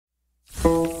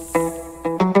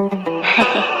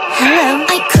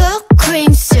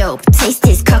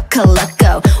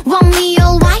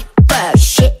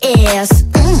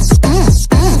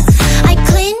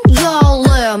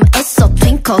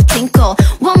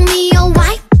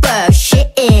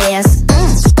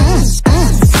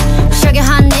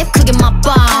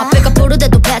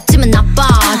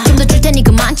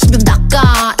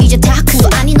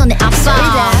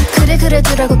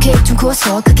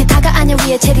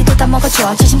위에 체리도 다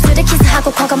먹어줘 조심스레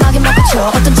키스하고 과감하게 먹어줘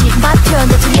어떤지 맛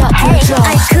표현도 들려줘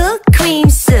I cook cream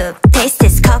soup, taste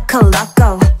is coco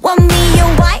loco. Want me your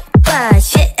white, but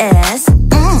shit is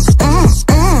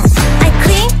I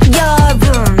clean your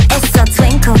room, it's a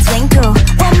twinkle twinkle.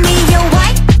 Want me your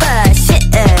white, but shit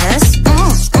is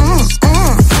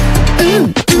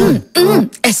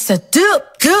It's a doop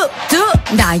doop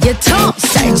doop 나의 tongue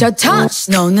살짝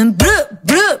touch 너는 blue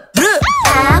blue blue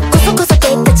아 고소고소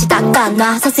깨끗이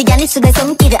닦아놔 섬세한 입술에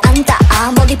손길을 안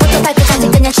닿아 머리부터 발끝까지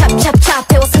그냥 찹찹찹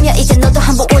배웠으면 이제 너도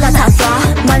한번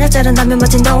올라타봐 만약 잘한다면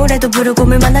멋진 노래도 부르고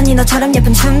물 만나니 너처럼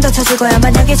예쁜 춤도 춰줄 거야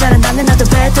만약에 잘한다면 나도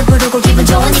배도 부르고 기분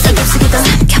좋으니까 깁스기도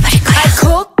삼켜버릴 거야 I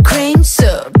cook cream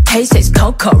soup taste is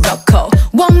coco loco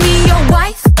Want me